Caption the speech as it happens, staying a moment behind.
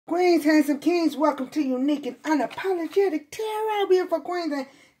Queens, handsome kings, welcome to Unique and Unapologetic Tarot. Beautiful queens and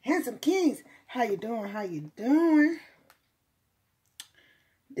handsome kings. How you doing? How you doing?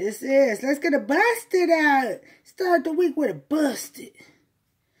 Let's get a busted out. Start the week with a busted.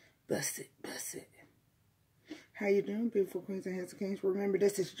 Busted. How you doing, beautiful queens and handsome kings? Remember,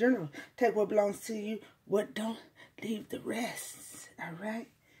 this is general. Take what belongs to you. What don't, leave the rest. All right?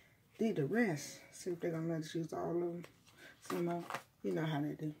 Leave the rest. See if they're going to let us use all of them. Some of you know how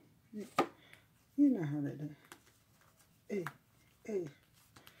they do. You know how they do. Hey.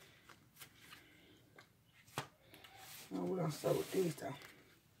 Oh, we're going to start with these, though.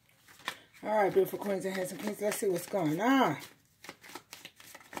 All right, beautiful queens and handsome kings. Let's see what's going on.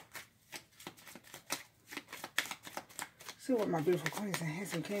 See what my beautiful queens and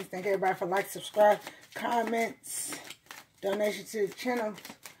handsome kings. Thank everybody for likes, subscribe, comments, donations to the channel.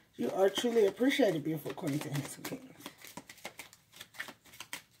 You are truly appreciated, beautiful queens and handsome kings.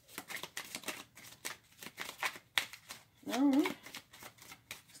 Alright.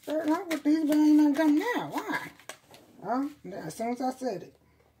 Starting out with these, but ain't nothing coming now. Why? Oh, as soon as I said it.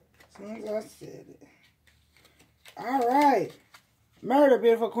 Alright. Murder,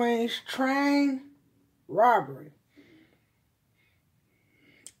 beautiful queens. Train robbery.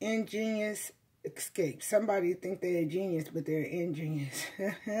 Ingenious escape. Somebody think they're a genius, but they're ingenious.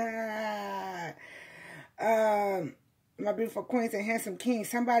 My beautiful queens and handsome kings.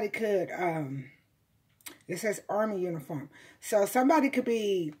 Somebody could, it says army uniform. So somebody could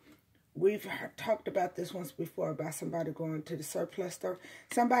be, we've talked about this once before, about somebody going to the surplus store.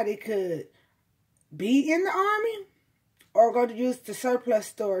 Somebody could be in the army or go to use the surplus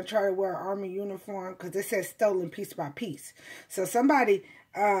store and try to wear an army uniform because it says stolen piece by piece. So somebody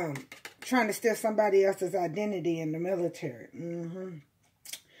trying to steal somebody else's identity in the military.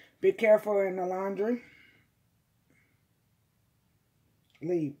 Be careful in the laundry.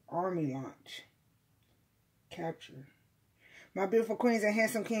 Leave. Army launch. Capture. My beautiful queens and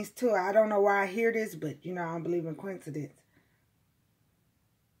handsome kings too. I don't know why I hear this, but you know I don't believe in coincidence.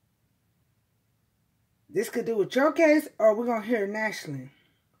 This could do with your case, or we're going to hear it nationally.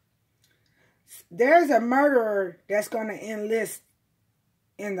 There's a murderer that's going to enlist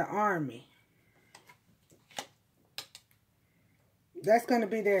in the army. That's going to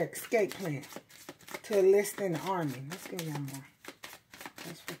be their escape plan. To enlist in the army. Let's get one more.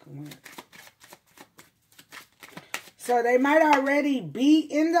 That's fucking weird. So they might already be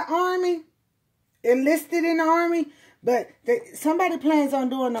in the army. Enlisted in the army. But somebody plans on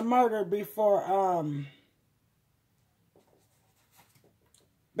doing a murder before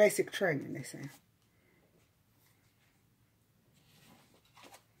basic training, they say.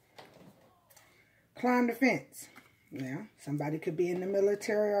 Climb the fence. Now, somebody could be in the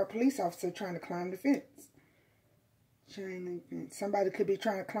military or a police officer trying to climb the fence. Chain link fence. Somebody could be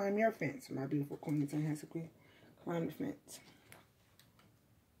trying to climb your fence, my beautiful queens and handsome queens. Climb the fence.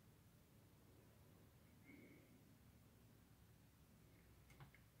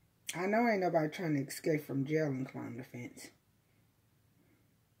 I know ain't nobody trying to escape from jail and climb the fence.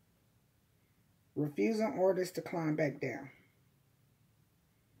 Refusing orders to climb back down.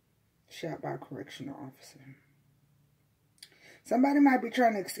 Shot by a correctional officer. Somebody might be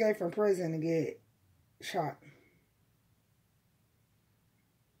trying to escape from prison and get shot.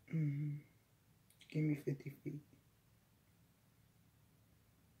 Give me 50 feet.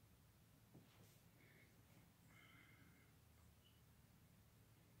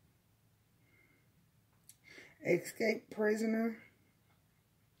 Escaped prisoner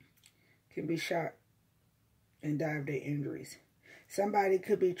can be shot and die of their injuries. Somebody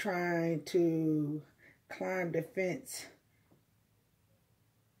could be trying to climb the fence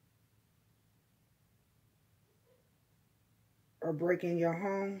or break in your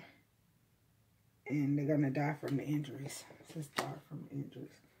home, and they're going to die from the injuries. It says die from the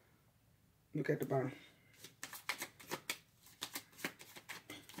injuries. Look at the bottom.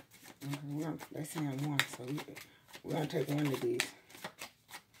 They're saying one, so we're going to take one of these.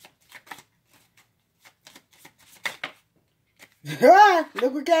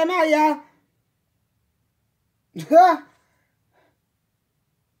 Look what came out, y'all.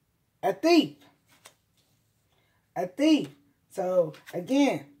 A thief. A thief. So,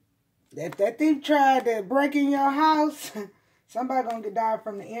 again, if that thief tried to break in your house, somebody going to die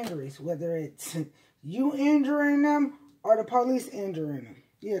from the injuries, whether it's you injuring them or the police injuring them.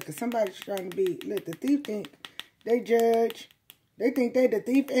 Yeah, because somebody's trying to be, let the thief think they judge. They think they the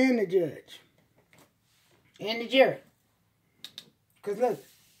thief and the judge. And the jury. Because look,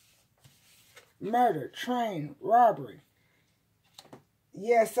 murder, train, robbery.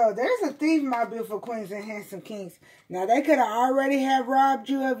 Yeah, so there's a thief, my beautiful queens and handsome kings. Now, they could have already have robbed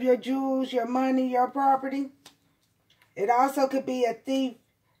you of your jewels, your money, your property. It also could be a thief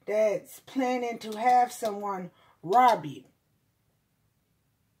that's planning to have someone rob you.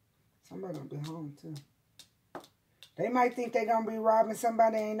 Somebody gonna be home, too. They might think they're gonna be robbing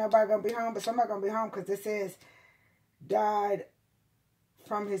somebody. Ain't nobody gonna be home, but somebody gonna be home because it says died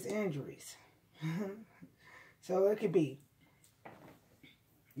from his injuries. So it could be.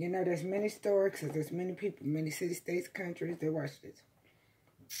 You know, there's many stories because there's many people, many cities, states, countries that watch this.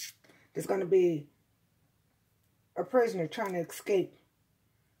 There's going to be a prisoner trying to escape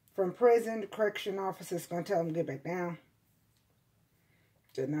from prison. The correction officer's going to tell them to get back down.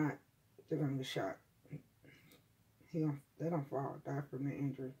 They're not. They're going to get shot. They don't fall, die from their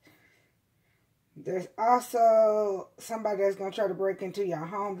injury. There's also somebody that's going to try to break into your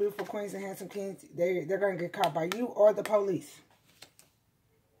home. Beautiful queens and handsome kings. They're going to get caught by you or the police.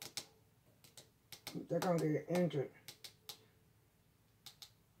 They're going to get injured.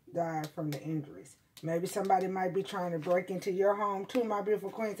 Die from the injuries. Maybe somebody might be trying to break into your home too, my beautiful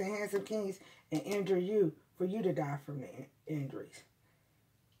queens and handsome kings, and injure you for you to die from the injuries.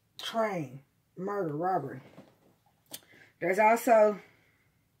 Train, murder, robbery. There's also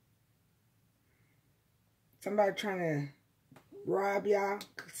somebody trying to rob y'all,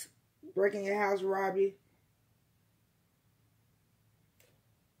 break in your house, rob you.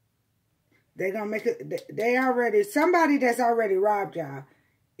 They're going to make it, somebody that's already robbed y'all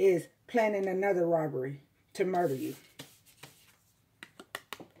is planning another robbery to murder you.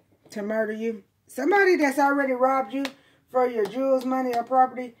 To murder you. Somebody that's already robbed you for your jewels, money, or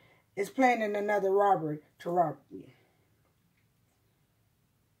property is planning another robbery to rob you.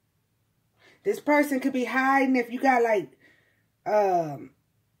 This person could be hiding if you got like a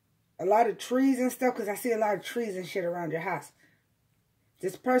lot of trees and stuff, because I see a lot of trees and shit around your house.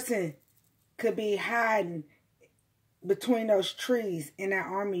 This person could be hiding between those trees in that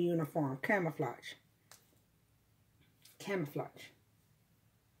army uniform. Camouflage. Camouflage.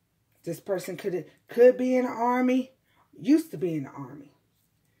 This person could be in the army. Used to be in the army.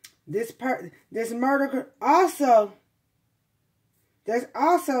 This murder also. There's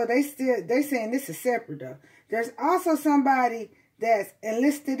also they saying this is separate though. There's also somebody that's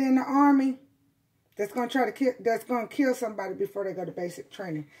enlisted in the army that's gonna try to kill somebody before they go to basic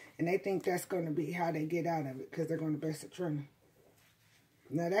training, and they think that's gonna be how they get out of it because they're going to basic training.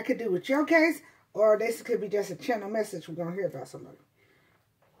 Now that could do with your case, or this could be just a channel message we're gonna hear about somebody.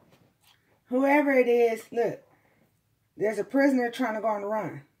 Whoever it is, look, there's a prisoner trying to go on the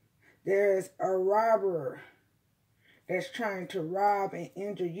run. There's a robber that's trying to rob and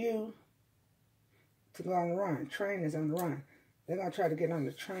injure you to go on the run. Train is on the run. They're gonna try to get on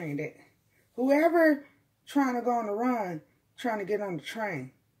the train. Whoever trying to go on the run, trying to get on the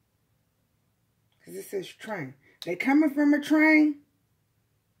train. Because it says train. They coming from a train.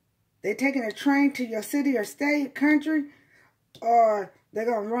 They taking a train to your city or state, country. Or they're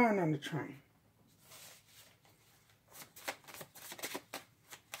going to run on the train.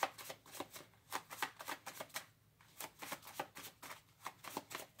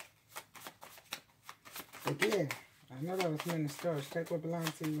 Again, I know that was many stories. Take what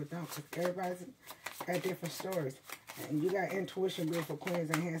belongs to you, what don't. Because everybody's got different stories. And you got intuition, beautiful queens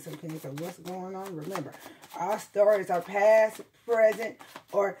and handsome kings of what's going on. Remember, our stories are past, present,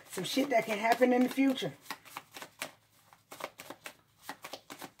 or some shit that can happen in the future.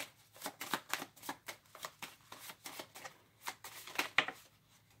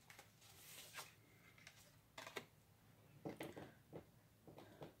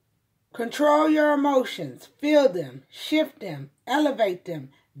 Control your emotions. Feel them. Shift them. Elevate them.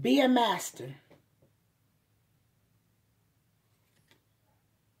 Be a master.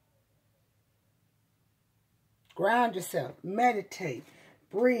 Ground yourself. Meditate.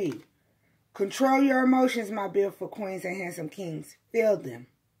 Breathe. Control your emotions, my beautiful queens and handsome kings. Feel them.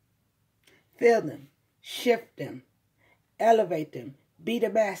 Feel them. Shift them. Elevate them. Be the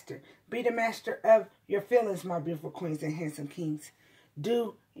master. Be the master of your feelings, my beautiful queens and handsome kings.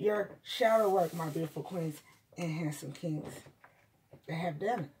 Do your shadow work, my beautiful queens and handsome kings. They have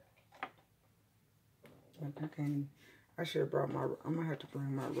done it. I should have brought my, I'm going to have to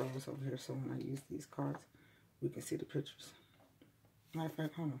bring my rose over here so when I use these cards, we can see the pictures. Matter of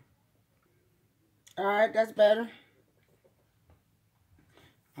fact, hold on. Alright, that's better.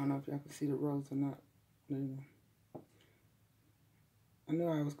 I don't know if y'all can see the rose or not. I knew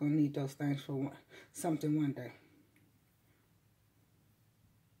I was going to need those things for something one day.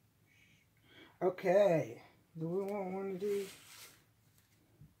 Okay. Do we want one of these?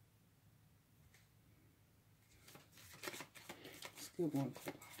 get one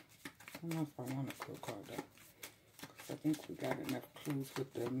clue. I don't know if I want a clue card though. I think we got enough clues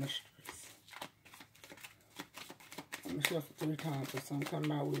with the mysteries. I'm going to shuffle 3 times, but some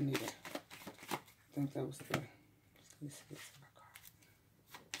come out we need it. I think that was the... Let's see this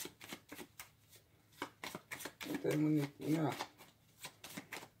card. Then we need, no.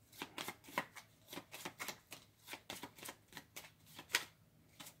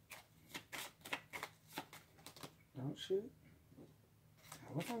 Don't shoot.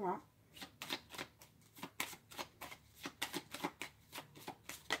 That wasn't wrong.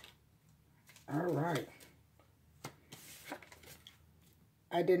 All right.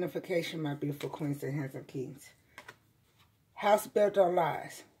 Identification, my beautiful queens and handsome kings. House built on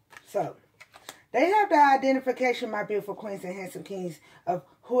lies. So, they have the identification, my beautiful queens and handsome kings, of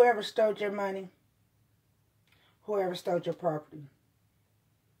whoever stole your money, whoever stole your property.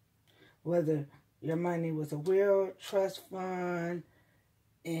 Whether your money was a will, trust fund,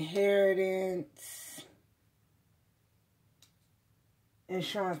 inheritance,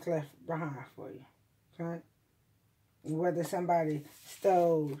 insurance left behind for you. Okay? Whether somebody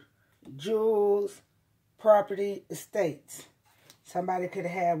stole jewels, property, estates. Somebody could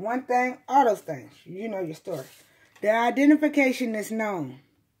have had one thing, all those things. You know your story. The identification is known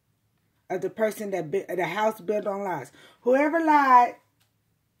of the person that the house built on lies. Whoever lied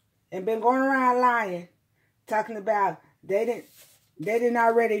and been going around lying, talking about they didn't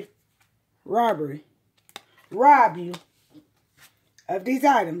already rob you of these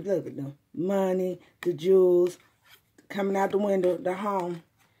items. Look at them. Money, the jewels, coming out the window, the home.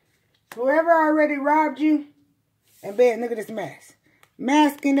 Whoever already robbed you, and look at this mask.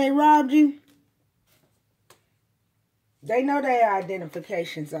 Masking they robbed you. They know their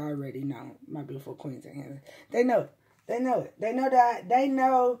identifications already known, my beautiful queens and hands. They know it. They know it. They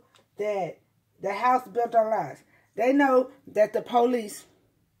know that the house built on lies. They know that the police,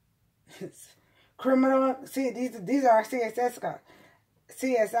 criminal, see, these are our CSS cards.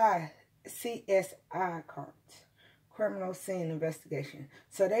 CSI cards. Criminal scene investigation.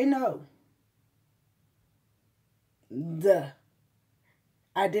 So they know the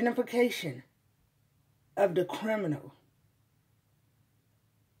identification of the criminal.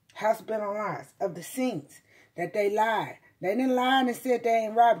 House built on lies. Of the scenes that they lied. They didn't lie and said they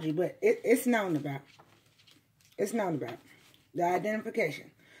ain't robbed you, but it's known about. It's known about. The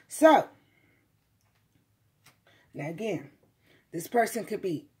identification. So, now again, this person could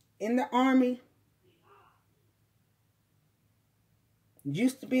be in the army,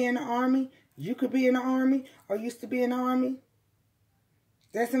 used to be in the army, you could be in the army, or used to be in the army,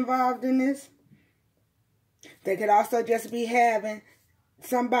 that's involved in this. They could also just be having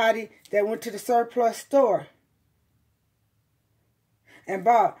somebody that went to the surplus store and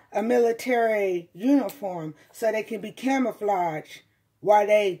bought a military uniform so they can be camouflaged while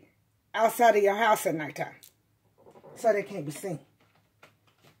they outside of your house at nighttime. So they can't be seen.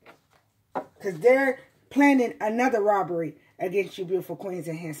 Because they're planning another robbery against you beautiful queens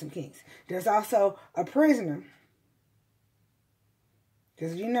and handsome kings. There's also a prisoner.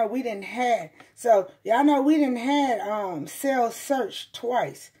 Because you know we didn't have, so y'all know we didn't have cell search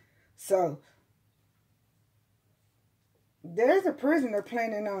twice. So there's a prisoner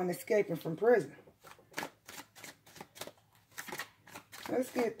planning on escaping from prison.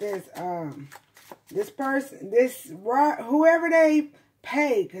 Let's get this this person, whoever they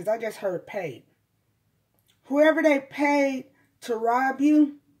paid, because I just heard paid. Whoever they paid to rob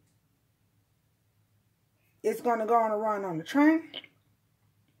you is going to go on a run on the train.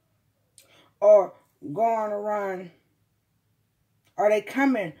 Or go on a run. Are they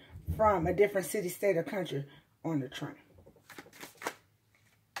coming from a different city, state, or country on the train?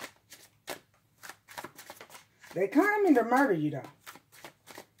 They coming to murder you, though.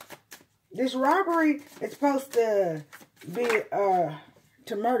 This robbery is supposed to be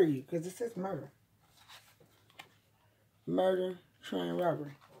to murder you, because it says murder. Murder, train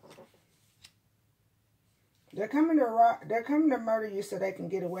robbery. They're coming to murder you so they can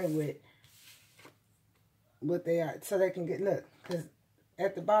get away with what they are, so they can get, look, because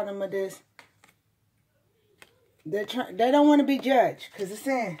at the bottom of this, they don't want to be judged, because it's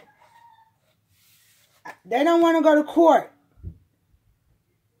saying they don't want to go to court.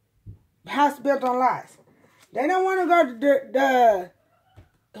 House built on lies. They don't want to go to the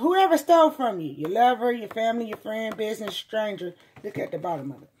whoever stole from you, your lover, your family, your friend, business, stranger. Look at the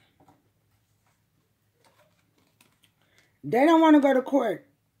bottom of it. They don't want to go to court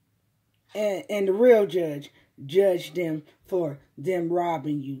and the real judge them for them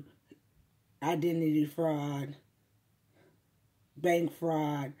robbing you. Identity fraud, bank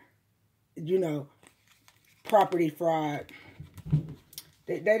fraud, you know, property fraud.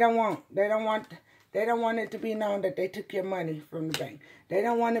 They don't want it to be known that they took your money from the bank. They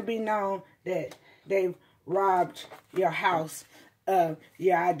don't want to be known that they robbed your house of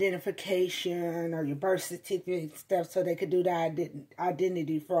your identification or your birth certificate and stuff so they could do the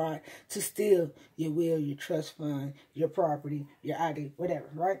identity fraud to steal your will, your trust fund, your property, your ID, whatever,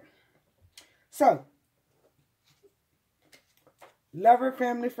 right? So, lover,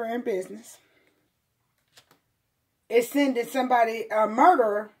 family, friend, business. It's sending somebody, a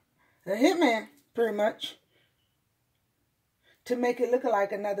murderer, a hitman, pretty much, to make it look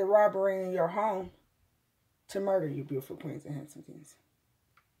like another robbery in your home to murder you, beautiful queens and handsome kings.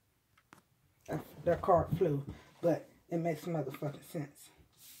 The card flew, but it makes motherfucking sense.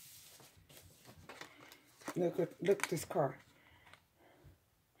 Look at this card.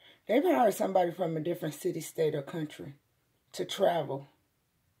 They've hired somebody from a different city, state, or country to travel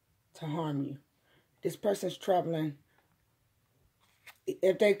to harm you. This person's traveling.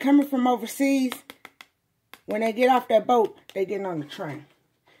 If they're coming from overseas, when they get off that boat, they're getting on the train.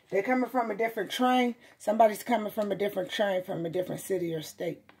 They're coming from a different train. Somebody's coming from a different train from a different city or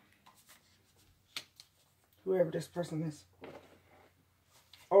state. Whoever this person is.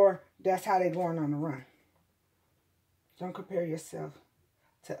 Or that's how they're going on the run. Don't compare yourself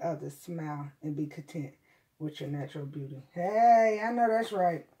to others. Smile and be content with your natural beauty. Hey, I know that's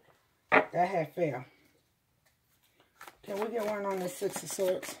right. That had failed. Can we get one on the Six of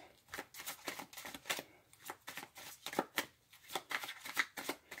Swords?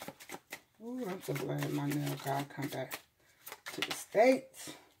 Ooh, I'm so glad my nail guy come back to the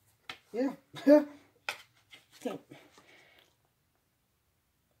States. Yeah.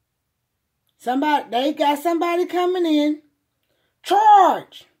 They got somebody coming in.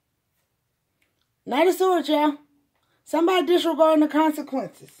 Charge! Not a sword, y'all. Somebody disregarding the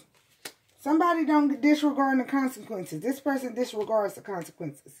consequences. Somebody don't disregard the consequences. This person disregards the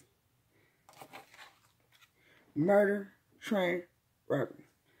consequences. Murder, train, robbery.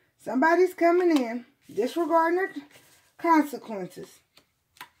 Somebody's coming in, disregarding the consequences.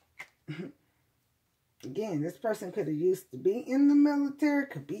 Again, this person could have used to be in the military,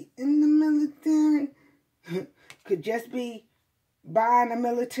 could be in the military, could just be buying a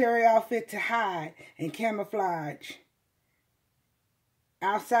military outfit to hide and camouflage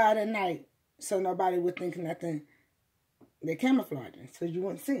outside at night so nobody would think nothing. They're camouflaging so you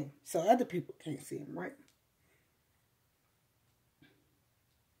wouldn't see them. So other people can't see them, right?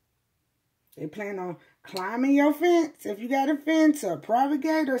 They plan on climbing your fence if you got a fence or a private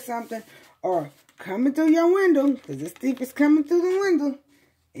gate or something, or coming through your window, because this thief is coming through the window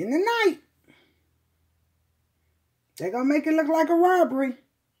in the night. They're going to make it look like a robbery,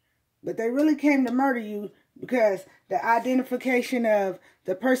 but they really came to murder you because the identification of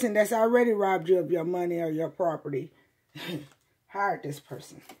the person that's already robbed you of your money or your property hired this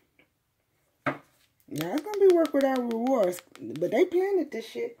person. Now, it's going to be work without rewards, but they planned this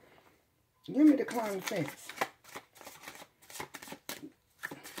shit. Give me the climb the fence.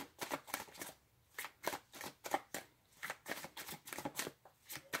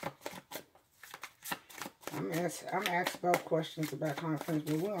 I'm asking both questions about climb the fence,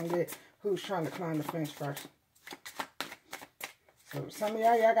 but we're going to get who's trying to climb the fence first. So some of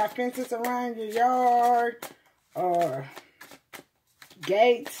y'all got fences around your yard, or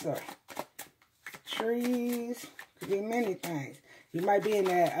gates, or trees. Could be many things. You might be in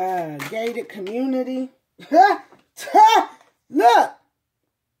a gated community. Look!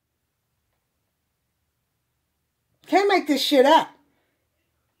 Can't make this shit up.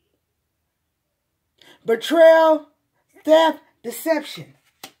 Betrayal, theft, deception.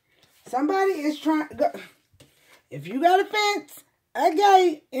 Somebody is trying to go. If you got a fence, a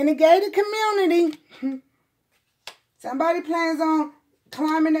gate, in a gated community, somebody plans on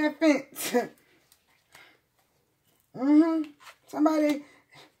climbing that fence. Somebody,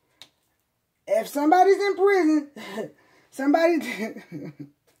 if somebody's in prison, somebody,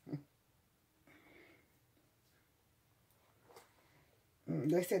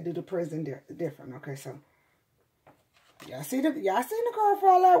 they said do the prison different. Okay, so y'all seen the car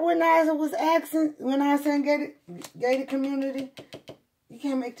fall out when I was asking, when I was saying gated community? You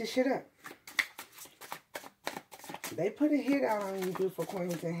can't make this shit up. They put a hit out on you, beautiful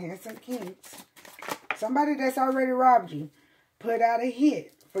queens and handsome kings. Somebody that's already robbed you put out a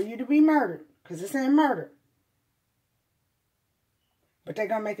hit for you to be murdered, because this ain't murder. But they're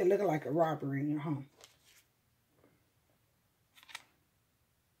going to make it look like a robbery in your home.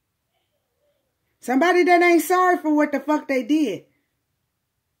 Somebody that ain't sorry for what the fuck they did.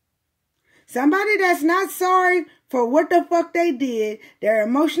 Somebody that's not sorry for what the fuck they did. They're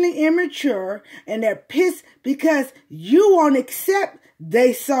emotionally immature and they're pissed because you won't accept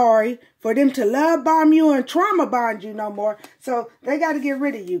they sorry for them to love bomb you and trauma bond you no more. So they got to get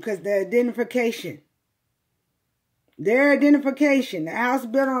rid of you because their identification. Their identification, the house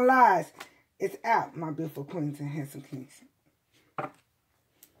built on lies, it's out, my beautiful queens and handsome kings.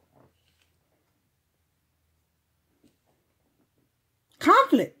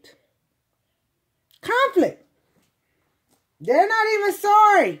 Conflict. Conflict. They're not even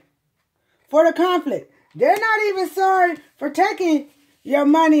sorry for the conflict. They're not even sorry for taking your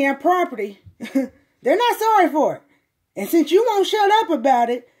money and property. They're not sorry for it. And since you won't shut up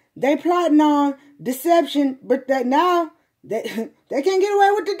about it, they plotting on deception, but that now they can't get away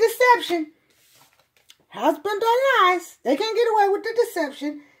with the deception. Husband on lies. They can't get away with the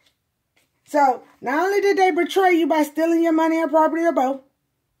deception. So not only did they betray you by stealing your money and property or both,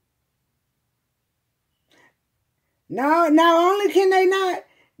 not only can they not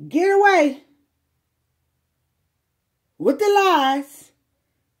get away with the lies,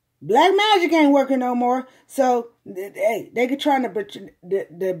 black magic ain't working no more. So they could try to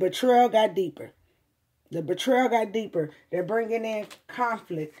the betrayal got deeper. The betrayal got deeper. They're bringing in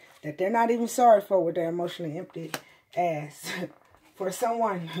conflict that they're not even sorry for with their emotionally empty ass for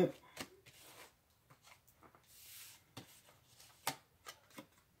someone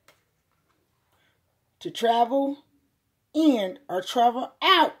to travel in or travel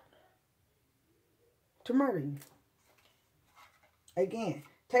out to murder you. Again,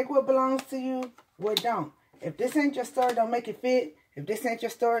 take what belongs to you, what don't. If this ain't your story, don't make it fit. If this ain't your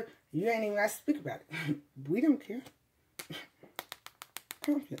story, you ain't even got to speak about it. We don't care.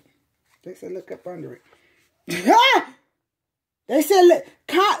 Conflict. They said look up under it. They said look,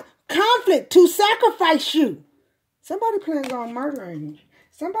 conflict to sacrifice you. Somebody plans on murdering you.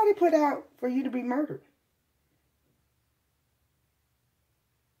 Somebody put out for you to be murdered.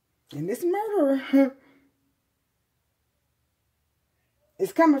 And this murderer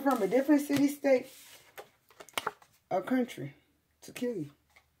is coming from a different city, state, or country to kill you.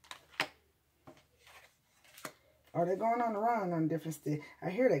 Or they're going on the run on a different state. I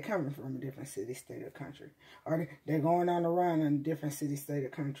hear they're coming from a different city, state, or country. Or they're going on the run on a different city, state, or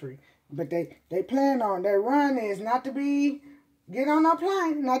country. But they plan on, their run is not to get on a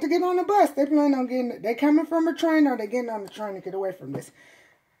plane, not to get on a bus. They plan on getting, they coming from a train or they're getting on the train to get away from this.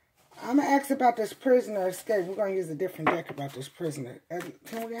 I'm going to ask about this prisoner escape. We're going to use a different deck about this prisoner.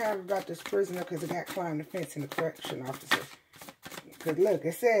 Can we have about this prisoner because it got climbed the fence in the correction officer? Because look,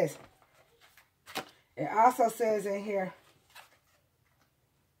 it says, it also says in here,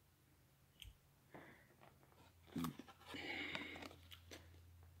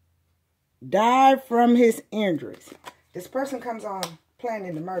 died from his injuries. This person comes on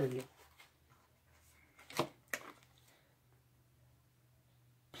planning to murder you.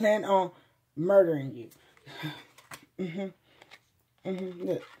 Plan on murdering you.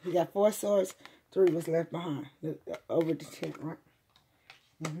 Look, he got 4 swords, 3 was left behind. Look, over the tent, right?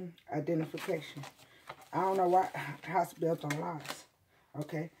 Identification. I don't know why house built on lies.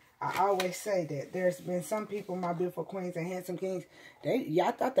 Okay? I always say that there's been some people, my beautiful queens and handsome kings,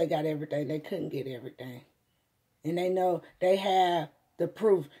 y'all thought they got everything. They couldn't get everything. And they know they have the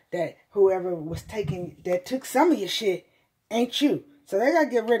proof that whoever was that took some of your shit ain't you. So they got to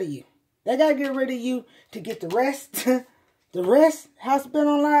get rid of you. They got to get rid of you to get the rest. The rest, house built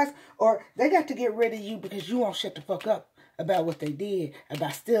on lies. Or they got to get rid of you because you won't shut the fuck up about what they did,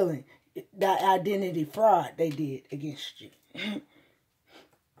 about stealing, that identity fraud they did against you.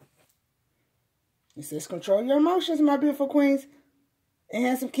 It says control your emotions, my beautiful queens and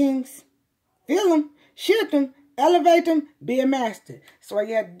handsome kings. Feel them, shift them, elevate them, be a master. That's why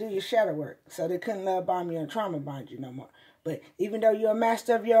you had to do your shadow work. So they couldn't love bomb you and trauma bond you no more. But even though you're a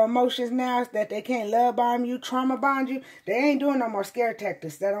master of your emotions now, that they can't love bomb you, trauma bond you, they ain't doing no more scare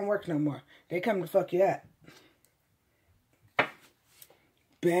tactics. That don't work no more. They come to fuck you up.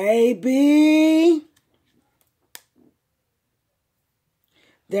 Baby.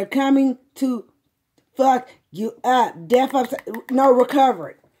 They're coming to fuck you up. Death upside, no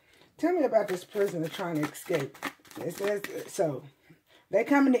recovery. Tell me about this prisoner trying to escape. It says, so, they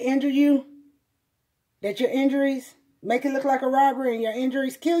coming to injure you? That your injuries make it look like a robbery and your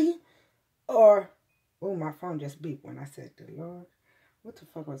injuries kill you? Or, oh, my phone just beeped when I said the Lord. What the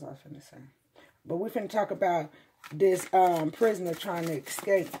fuck was I finna say? But we finna talk about this prisoner trying to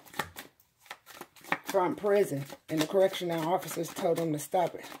escape from prison. And the correctional officers told them to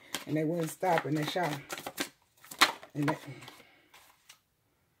stop it. And they wouldn't stop and they shot him. And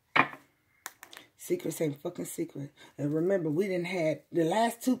Secrets ain't fucking secret. And remember, we didn't have, the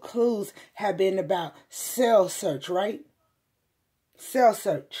last 2 clues have been about cell search, right? Cell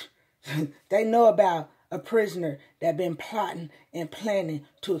search. They know about a prisoner that been plotting and planning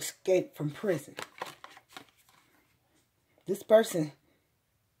to escape from prison. This person,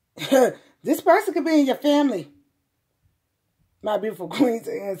 this person could be in your family. My beautiful queens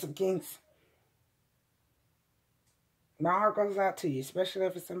and handsome kings. My heart goes out to you, especially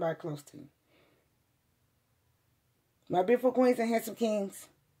if it's somebody close to you. My beautiful queens and handsome kings.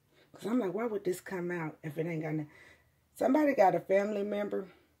 Because I'm like, why would this come out if it ain't got nothing? Somebody got a family member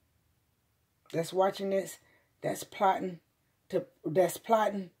that's watching this, that's plotting to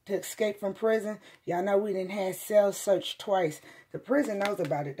escape from prison. Y'all know we didn't have cell search twice. The prison knows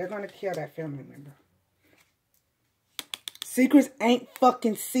about it. They're going to kill that family member. Secrets ain't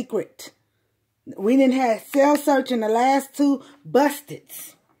fucking secret. We didn't have cell search in the last 2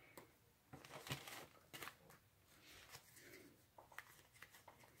 busteds.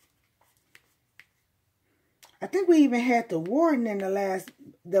 I think we even had the warden in the last,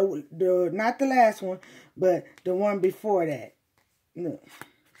 not the last one, but the one before that. Look,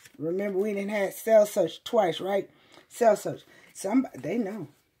 remember we didn't have cell search twice, right? Cell search. They know.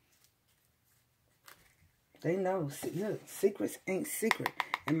 They know. Look, secrets ain't secret.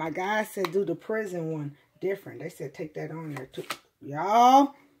 And my guys said do the prison one different. They said take that on there too.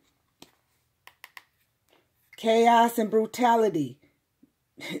 Y'all. Chaos and brutality.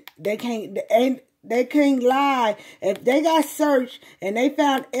 They can't lie. If they got searched and they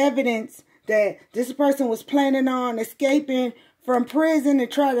found evidence that this person was planning on escaping from prison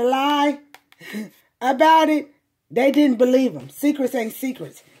and try to lie about it, they didn't believe them. Secrets ain't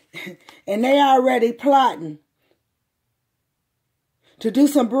secrets. And they already plotting to do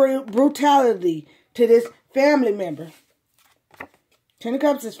some brutality to this family member. 10 of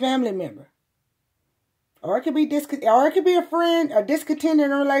Cups is family member. Or it could be a friend, a discontent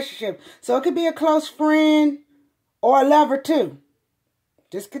in a relationship. So it could be a close friend or a lover too.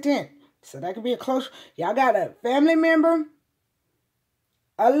 Discontent. So that could be a close. Y'all got a family member,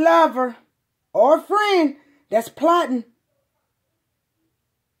 a lover, or a friend that's plotting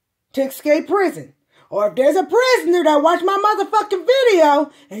to escape prison. Or if there's a prisoner that watched my motherfucking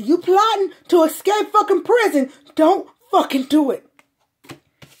video and you plotting to escape fucking prison, don't fucking do it.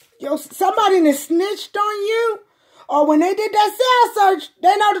 Yo, somebody that snitched on you, or when they did that cell search,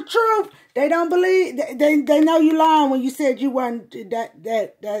 they know the truth. They don't believe. They know you lying when you said you weren't.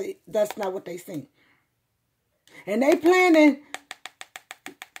 That's not what they seen. And they planning.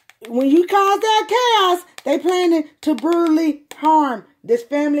 When you cause that chaos, they planning to brutally harm this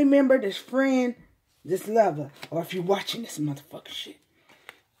family member, this friend, this lover, or if you're watching this motherfucking shit.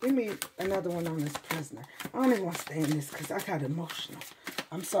 Give me another one on this prisoner. I don't even want to stay in this because I got emotional.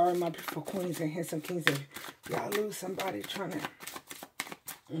 I'm sorry, my beautiful queens and handsome kings. If y'all lose somebody trying to...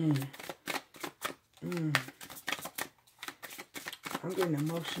 I'm getting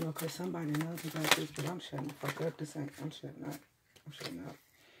emotional because somebody knows about this, but I'm shutting the fuck up. I'm shutting up. I'm shutting up.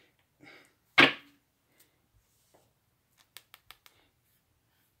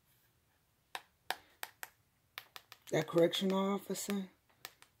 That correctional officer...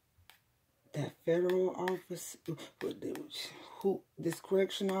 That federal officer, this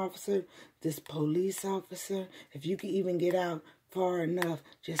correction officer, this police officer, if you can even get out far enough,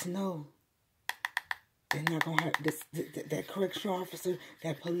 just know they're not going to have that correctional officer,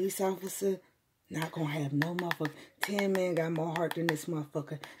 that police officer, not going to have no motherfucker. 10 men got more heart than this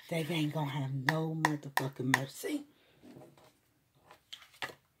motherfucker. They ain't going to have no motherfucking mercy.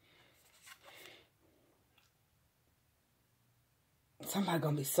 Somebody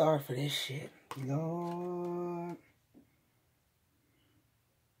gonna be sorry for this shit. Lord.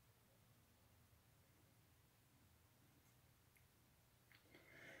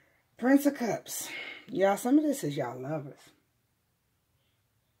 Prince of Cups. Y'all, some of this is y'all lovers.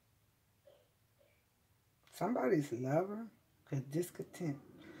 Somebody's lover could discontent.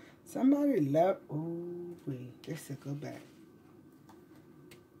 Somebody love. Ooh, wait. This will go back.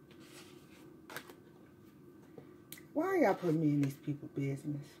 Why y'all put me in these people's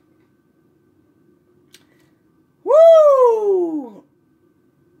business? Woo!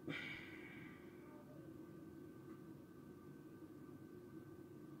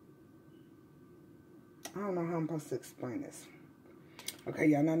 I don't know how I'm supposed to explain this. Okay,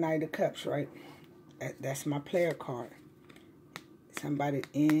 y'all know Knight of Cups, right? That's my player card. Somebody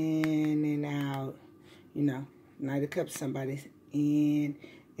in and out. You know, Knight of Cups, somebody's in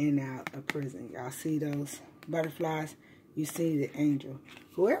and out of prison. Y'all see those butterflies? You see the angel.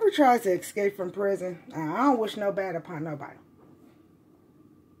 Whoever tries to escape from prison, I don't wish no bad upon nobody.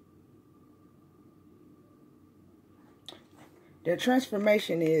 Their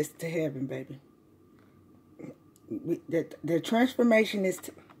transformation is to heaven, baby. Their transformation is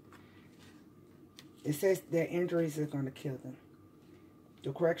to... It says their injuries are going to kill them.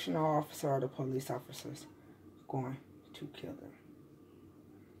 The correctional officer or the police officers going to kill them.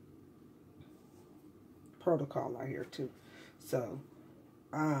 Protocol out here too. So,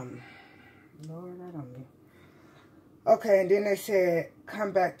 Lord, I don't know. Okay, and then they said,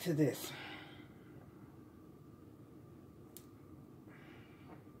 come back to this.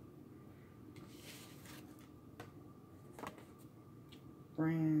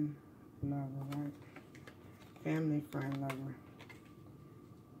 Friend, lover, right? Family, friend, lover.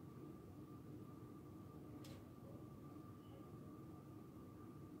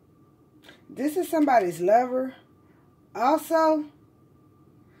 This is somebody's lover. Also,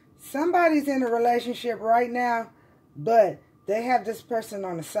 somebody's in a relationship right now, but they have this person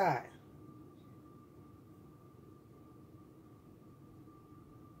on the side.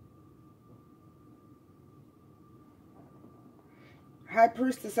 High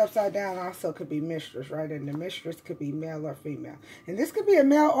Priestess upside down also could be mistress, right? And the mistress could be male or female. And this could be a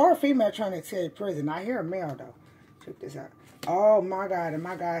male or a female trying to escape prison. I hear a male, though. Check this out. Oh, my God. And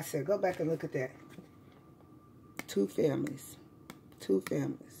my God said, go back and look at that. 2 families. 2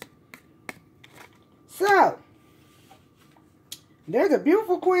 families. So, there's a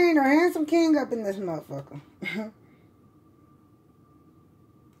beautiful queen or handsome king up in this motherfucker.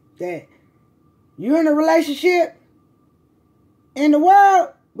 That you're in a relationship in the world,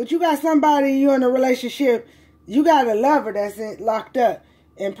 but you got somebody you're in a relationship, you got a lover that's locked up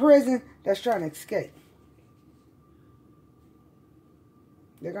in prison that's trying to escape.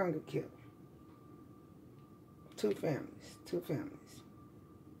 They're going to get killed. 2 families. 2 families.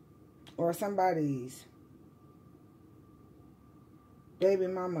 Or somebody's baby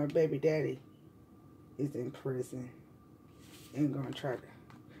mama or baby daddy is in prison and going to try to.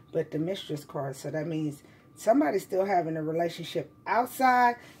 But the mistress card, so that means somebody's still having a relationship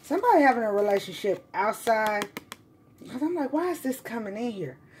outside. Somebody having a relationship outside. Because I'm like, why is this coming in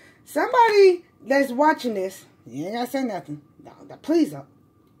here? Somebody that's watching this, you ain't got to say nothing. No, please don't.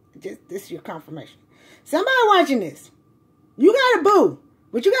 This is your confirmation. Somebody watching this, you got a boo.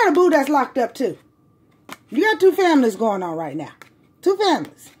 But you got a boo that's locked up too. You got 2 families going on right now. 2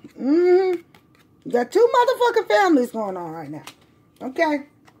 families. You got 2 motherfucking families going on right now. Okay?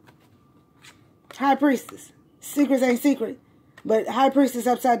 High Priestess. Secrets ain't secret. But High Priestess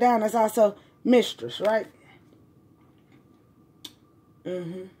upside down is also mistress, right? I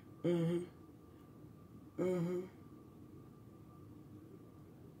ain't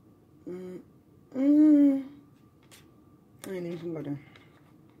even go there.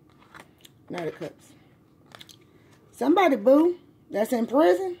 Knight of Cups. Somebody, boo, that's in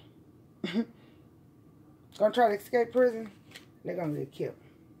prison, gonna try to escape prison, they're gonna get killed.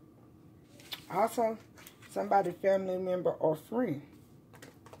 Also, somebody, family member or friend.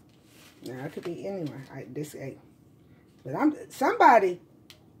 Now, it could be anyone. This ain't. But somebody,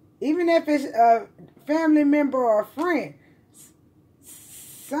 even if it's a family member or a friend,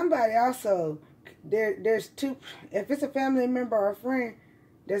 somebody also, there's 2, if it's a family member or a friend,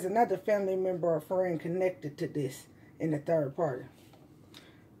 there's another family member or friend connected to this in the third party.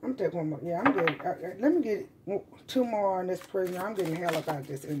 I'm taking one more. Yeah, I'm getting, let me get 2 more on this prisoner. I'm getting the hell up out of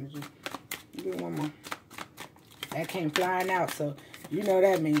this energy. Get 1 more. That came flying out, so you know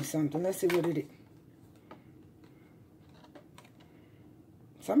that means something. Let's see what it is.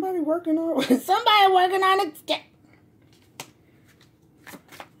 Somebody working on it.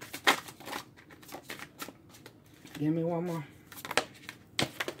 Give me 1 more.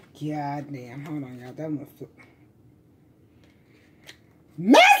 God damn. Hold on, y'all. That one flip.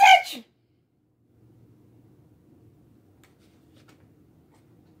 Message!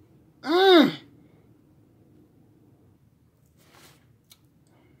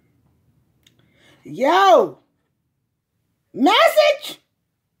 Yo! Message!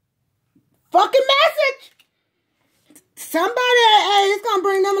 Fucking message! Somebody, hey, it's gonna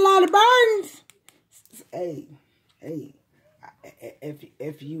bring them a lot of burdens. Hey.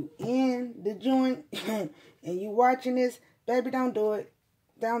 If you in the joint and you watching this, baby, don't do it.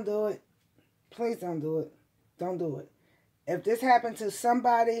 Don't do it. Please don't do it. Don't do it. If this happened to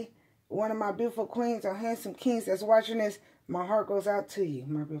somebody, one of my beautiful queens or handsome kings that's watching this, my heart goes out to you,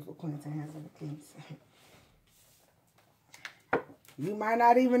 my beautiful queens and handsome kings. You might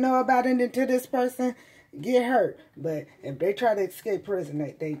not even know about it until this person get hurt. But if they try to escape prison,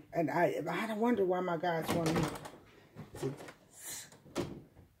 I wonder why my guys want me to.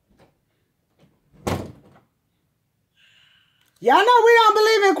 Y'all know we don't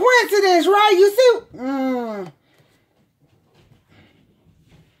believe in coincidence, right? You see?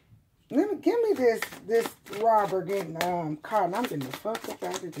 Give me this robber getting caught. And I'm getting the fuck up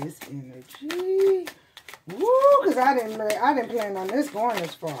out of this energy. Woo, because I didn't plan on this going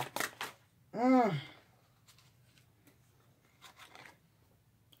this far. I'm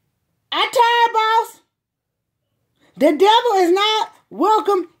tired, boss. The devil is not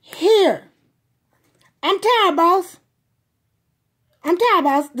welcome here. I'm tired, boss. I'm tired,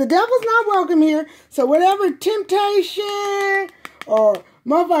 boss. The devil's not welcome here. So whatever temptation or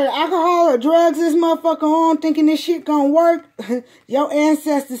motherfucker alcohol or drugs this motherfucker on thinking this shit gonna work, your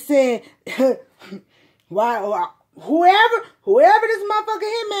ancestors said, why, whoever this motherfucker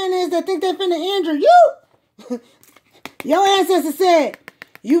hitman is that think they finna injure you, your ancestors said,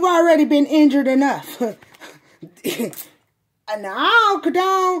 you've already been injured enough. And I don't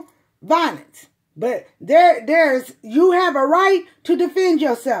condone violence. But you have a right to defend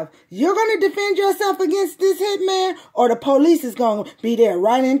yourself. You're going to defend yourself against this hitman, or the police is going to be there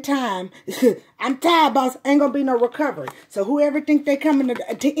right in time. I'm tired, boss. Ain't going to be no recovery. So whoever think they coming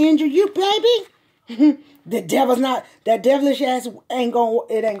to injure you, baby, the devil's not, that devilish ass ain't going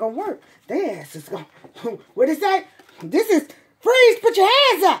to work. Their ass is going to, what it say? This is, freeze, put your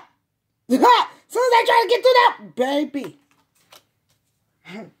hands up. As soon as they try to get through that, baby.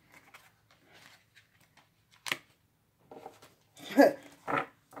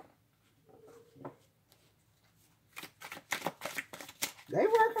 They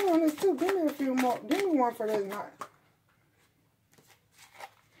working on this too. Give me a few more. Give me one for this night.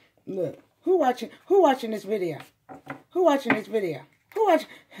 Look, who watching this video? Who watching this video? Who watching?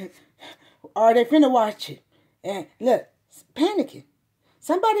 Are they finna watch it? And look, panicking.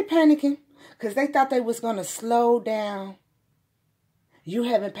 Somebody panicking because they thought they was gonna slow down you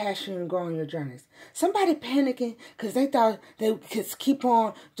having passion and growing your journeys. Somebody panicking because they thought they could keep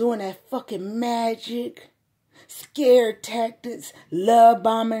on doing that fucking magic, scare tactics, love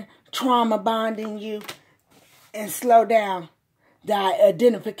bombing, trauma bonding you, and slow down the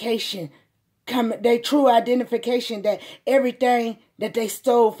identification, their true identification that everything that they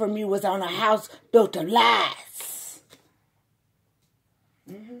stole from you was on a house built of lies.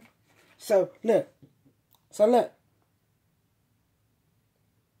 So look.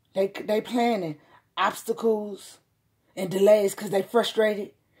 They planning obstacles and delays because they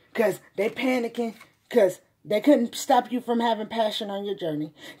frustrated, because they panicking, because they couldn't stop you from having passion on your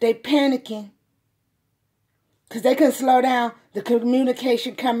journey. They panicking because they couldn't slow down the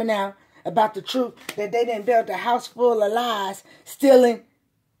communication coming out about the truth that they didn't build a house full of lies, stealing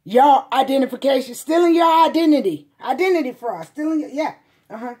your identification, stealing your identity fraud, stealing your,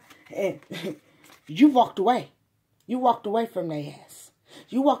 and you walked away. You walked away from their ass.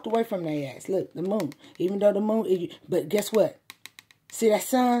 You walked away from their ass. Look, the moon. Even though the moon, but guess what? See that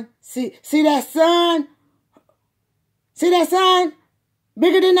sun? See that sun? See that sun?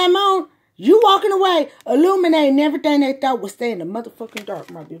 Bigger than that moon? You walking away, illuminating everything they thought would stay in the motherfucking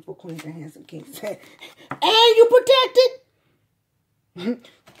dark, my beautiful queens and handsome kings. And you protected?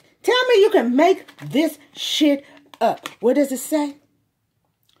 Tell me you can make this shit up. What does it say?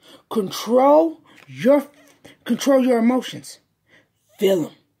 Control your emotions. Feel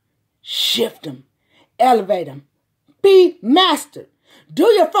them, shift them, elevate them, be mastered. Do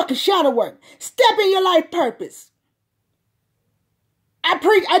your fucking shadow work. Step in your life purpose. I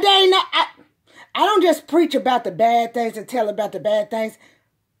don't just preach about the bad things and tell about the bad things.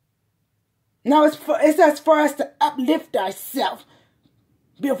 No, it's just for us to uplift ourselves.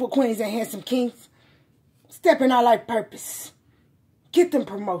 Beautiful queens and handsome kings. Step in our life purpose. Get them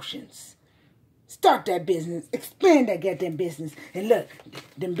promotions. Start that business. Expand that goddamn business. And look,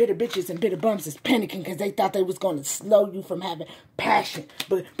 them bitter bitches and bitter bums is panicking because they thought they was going to slow you from having passion.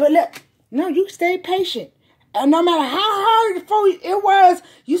 But look, no, you stayed patient. And no matter how hard for you it was,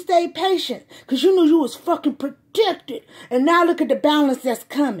 you stayed patient because you knew you was fucking protected. And now look at the balance that's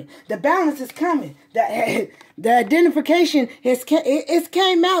coming. The balance is coming. The identification it's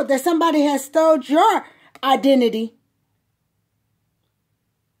came out that somebody has stole your identity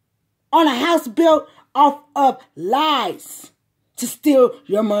on a house built off of lies to steal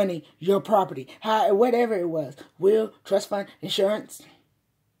your money, your property, whatever it was. Will, trust fund, insurance,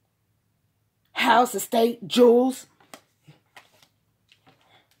 house, estate, jewels.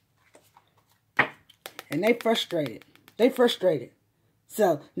 And they frustrated.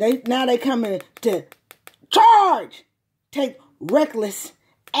 So now they coming to charge, take reckless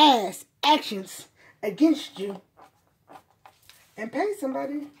ass actions against you and pay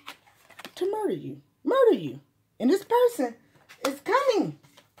somebody to murder you. And this person is coming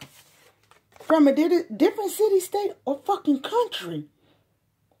from a different city, state, or fucking country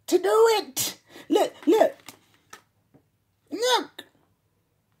to do it. Look.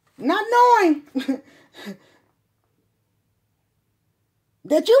 Not knowing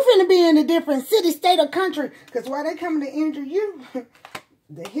that you finna be in a different city, state, or country. Because while they coming to injure you,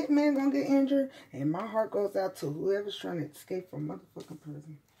 the hitman gonna get injured. And my heart goes out to whoever's trying to escape from motherfucking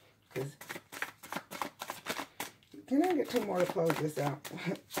prison. Because, can I get 2 more to close this out?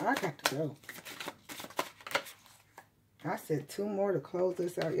 I got to go. I said 2 more to close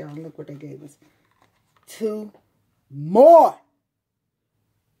this out, y'all. Look what they gave us. 2 more.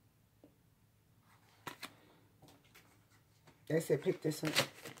 They said pick this up.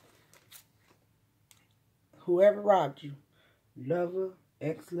 Whoever robbed you, lover,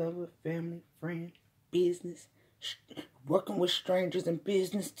 ex-lover, family, friend, business, working with strangers in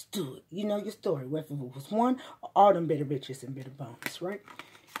business to do it. You know your story. Whether it was one, all them bitter bitches and bitter bones, right?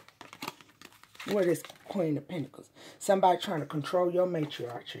 What is Queen of Pentacles? Somebody trying to control your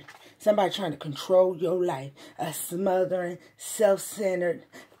matriarchy. Somebody trying to control your life. A smothering, self-centered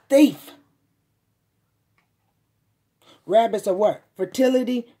thief. Rabbits are what?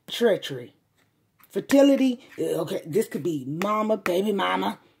 Fertility, treachery. Fertility, okay, this could be mama, baby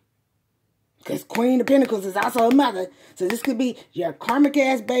mama. Because Queen of Pentacles is also a mother. So this could be your karmic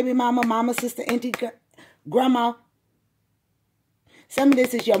ass baby mama, mama, sister, auntie, grandma. Some of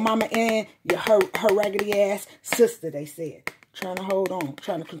this is your mama and her raggedy ass sister, they said. Trying to hold on.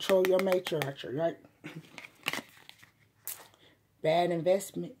 Trying to control your matriarchy, right? Bad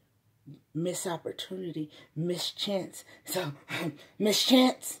investment. Missed opportunity. Missed chance. So, missed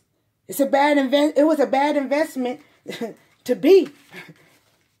chance. It was a bad investment to be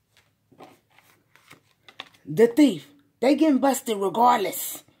the thief. They getting busted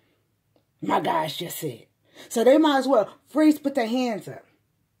regardless. My guys just said. So they might as well freeze, put their hands up.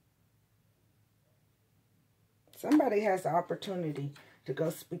 Somebody has the opportunity to go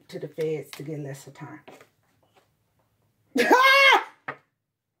speak to the feds to get lesser time.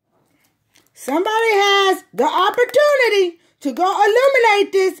 Somebody has the opportunity to go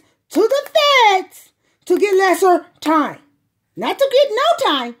illuminate this to the feds to get lesser time. Not to get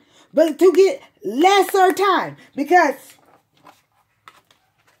no time, but to get lesser time. Because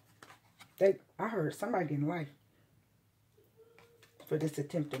I heard somebody getting life for this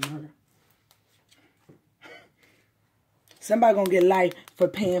attempted murder. Somebody gonna get life for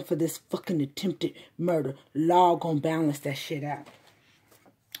paying for this fucking attempted murder. Law gonna balance that shit out.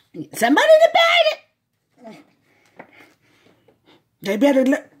 Somebody debated. They better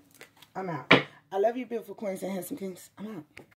look. I'm out. I love you, beautiful queens and handsome kings. I'm out.